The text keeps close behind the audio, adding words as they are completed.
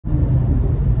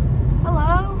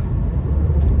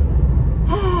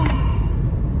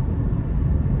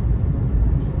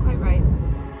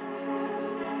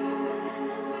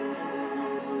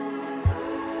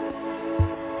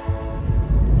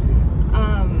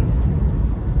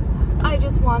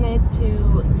just wanted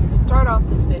to start off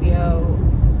this video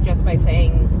just by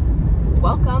saying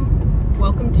welcome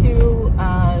to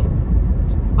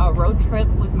a road trip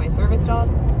with my service dog.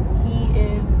 He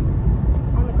is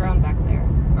on the ground back there,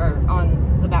 or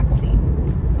on the back seat.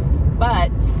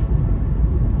 But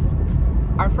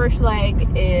our first leg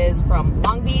is from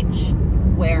Long Beach,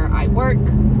 where I work,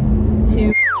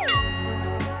 to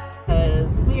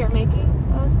because we are making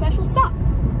a special stop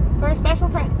for a special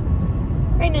friend.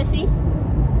 Right, Nessie?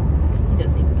 He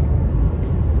doesn't even care.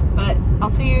 But I'll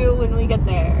see you when we get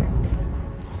there.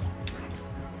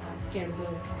 Get him, Boo.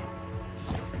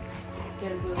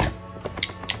 Get him, Boo.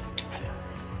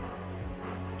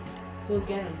 Boo,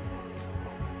 get him.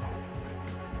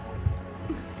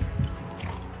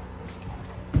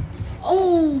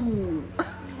 Oh!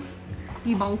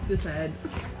 He bonked his head.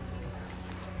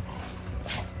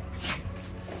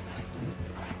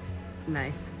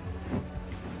 Nice.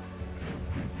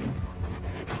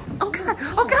 Oh God!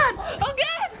 Oh God! Oh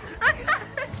God! Oh God!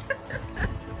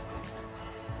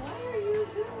 Why are you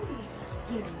zooming?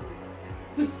 Get him.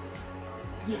 Puss.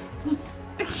 Yeah, puss.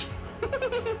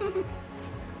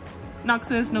 Nox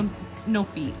says no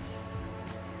feet.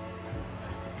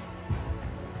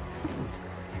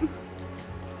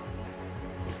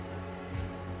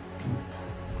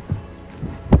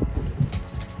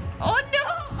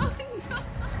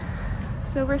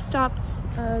 So we're stopped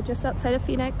just outside of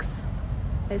Phoenix.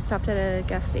 I stopped at a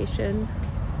gas station.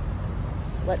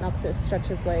 Let Noxus stretch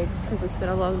his legs because it's been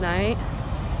a long night.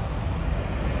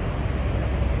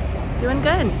 Doing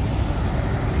good.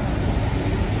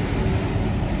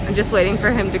 I'm just waiting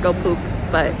for him to go poop,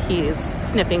 but he's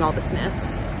sniffing all the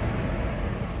sniffs.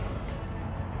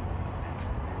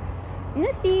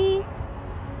 Nessie!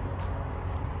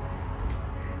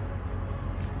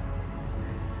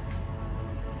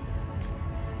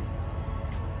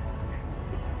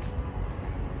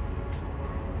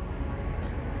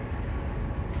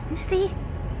 Nessie!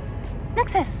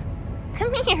 Noxus!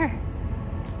 Come here!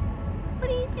 What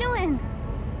are you doing?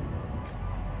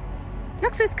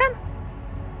 Noxus, come!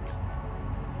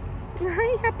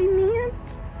 Hi, happy man!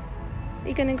 Are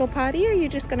you gonna go potty or are you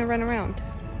just gonna run around?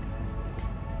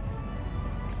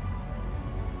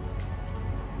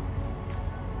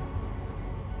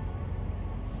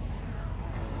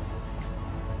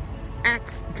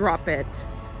 Axe, drop it!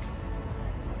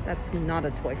 That's not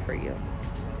a toy for you.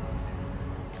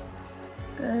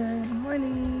 Good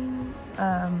morning.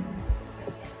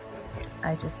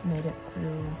 I just made it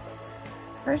through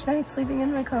first night sleeping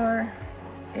in my car.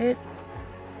 It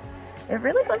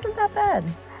really wasn't that bad.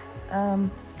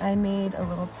 I made a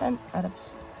little tent out of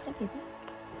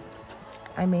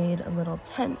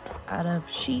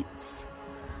sheets.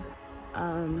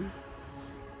 Put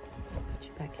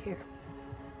you back here.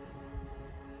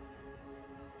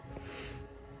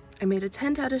 I made a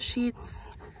tent out of sheets,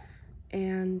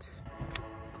 and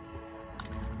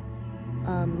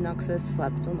Noxus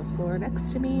slept on the floor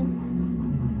next to me.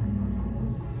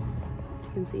 As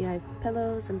you can see, I have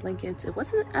pillows and blankets. It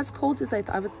wasn't as cold as I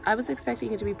thought. I was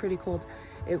expecting it to be pretty cold.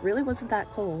 It really wasn't that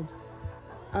cold.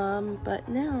 But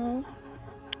now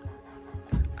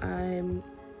I'm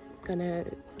gonna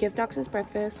give Noxus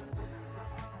breakfast.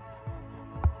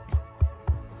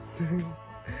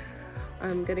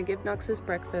 I'm gonna give Noxus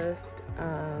breakfast.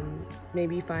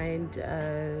 Maybe find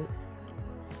a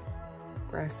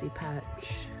grassy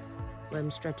patch, let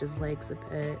him stretch his legs a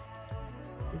bit,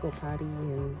 go potty,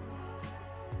 and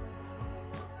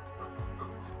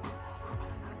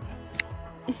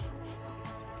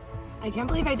I can't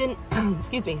believe I didn't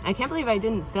excuse me, I can't believe I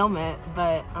didn't film it,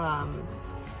 but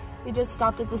we just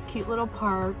stopped at this cute little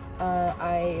park.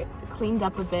 I cleaned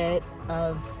up a bit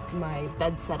of my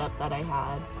bed setup that I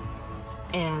had,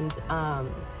 and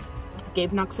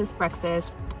gave Noxus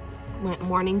breakfast, went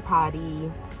morning potty.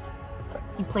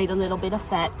 He played a little bit of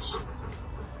fetch.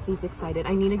 He's excited.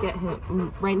 I need to get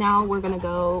him. Right now we're gonna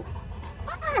go.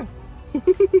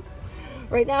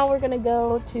 Right now we're gonna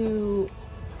go to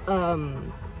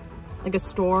like a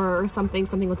store or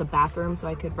something with a bathroom, so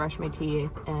I could brush my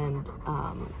teeth and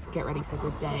get ready for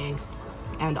the day,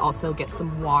 and also get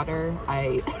some water.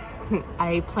 I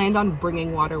planned on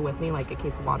bringing water with me, like a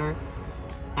case of water,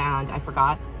 and I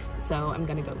forgot. So I'm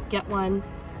gonna go get one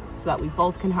so that we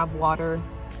both can have water.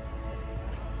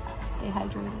 Stay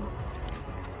hydrated.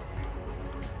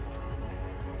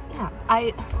 Yeah,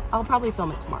 I'll probably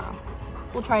film it tomorrow.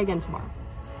 We'll try again tomorrow.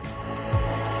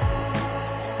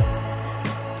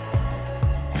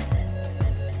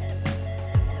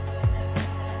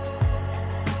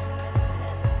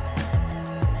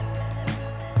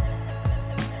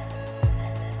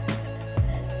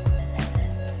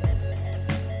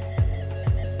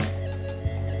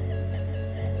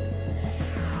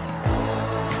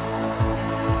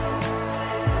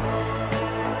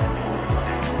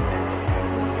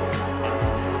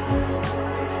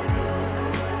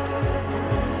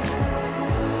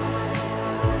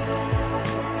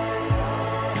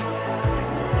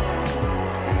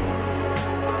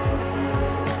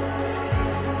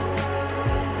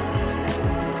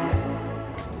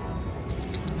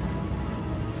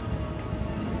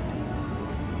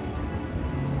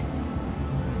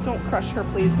 Don't crush her,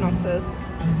 please, Noxus.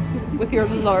 With your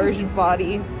large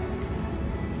body.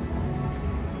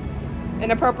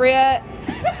 Inappropriate.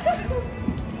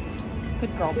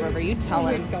 Good girl, River. You tell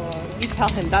him. You tell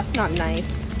him that's not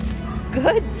nice.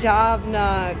 Good job,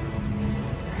 Nox.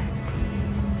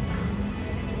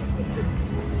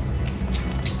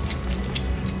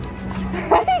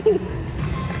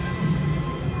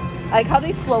 I like how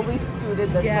they slowly scooted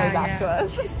this way back to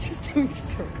us. She's just doing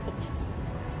circles.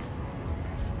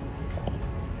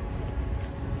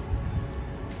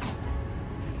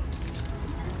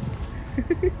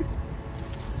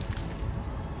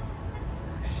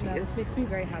 This makes me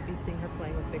very happy seeing her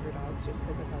playing with bigger dogs, just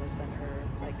because that's always been her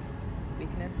like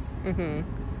weakness.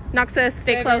 Noxus,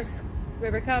 stay close.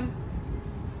 River, come.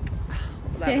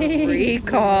 That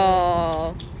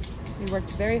recall. We worked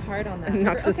very hard on that.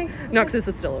 Noxus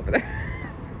is still over there.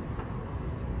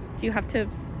 Do you have to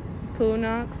poo,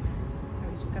 Nox?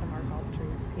 We just gotta mark all the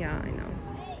trees. Yeah, I know.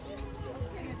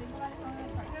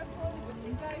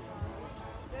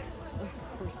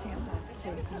 Of course, Sam wants to.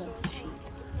 He loves the sheep.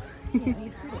 Yeah,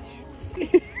 he's British.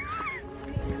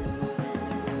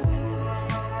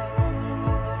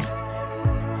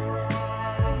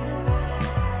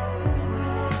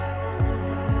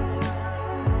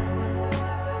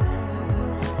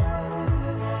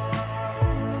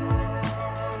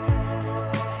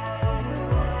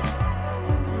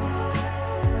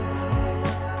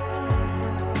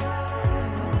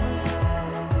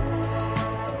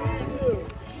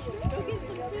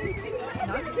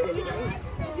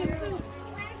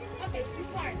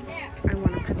 I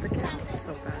want to pet the cows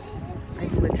so bad. I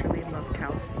literally love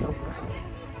cows so much.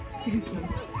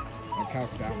 Our cow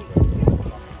sounds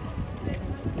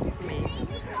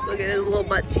Look at his little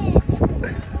butt cheeks. Is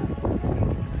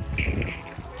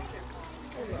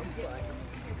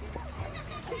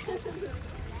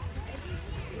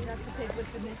that the pig with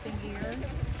the missing ear?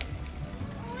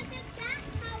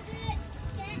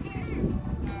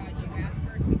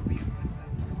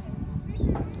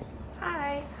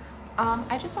 Hi.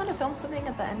 I just want to film something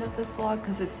at the end of this vlog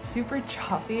because it's super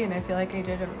choppy and I feel like I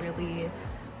did a really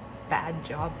bad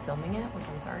job filming it, which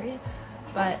I'm sorry.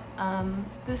 But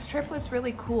this trip was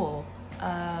really cool.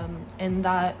 In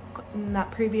that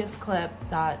previous clip,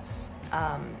 that's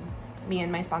me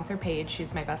and my sponsor Paige,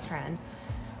 she's my best friend.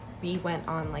 We went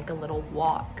on like a little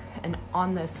walk, and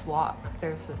on this walk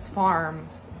there's this farm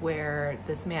where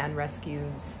this man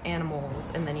rescues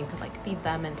animals, and then you could like feed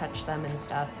them and touch them and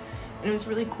stuff. And it was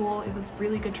really cool. It was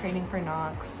really good training for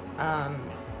Nox.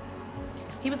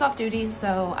 He was off duty,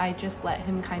 so I just let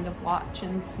him kind of watch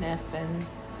and sniff and,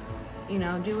 you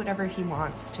know, do whatever he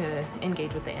wants to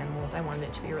engage with the animals. I wanted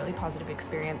it to be a really positive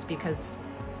experience because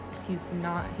he's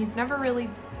never really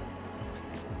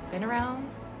been around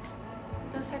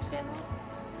those types of animals.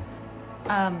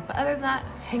 But other than that,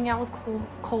 hanging out with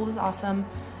Cole was awesome.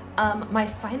 My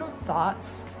final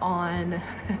thoughts on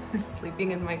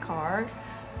sleeping in my car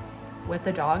with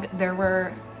the dog,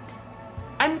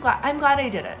 I'm glad I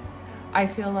did it. I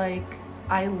feel like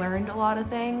I learned a lot of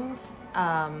things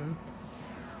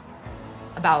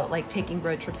about like taking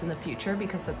road trips in the future,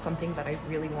 because that's something that I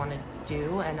really want to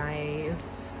do, and I've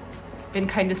been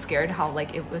kind of scared how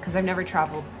because I've never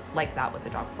traveled like that with a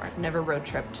dog before. I've never road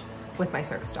tripped with my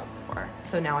service dog before,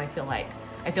 so now I feel a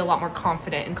lot more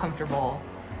confident and comfortable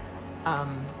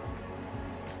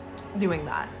doing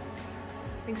that.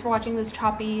 Thanks for watching this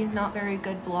choppy, not very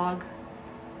good vlog.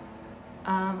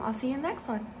 I'll see you in the next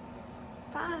one.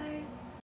 Bye.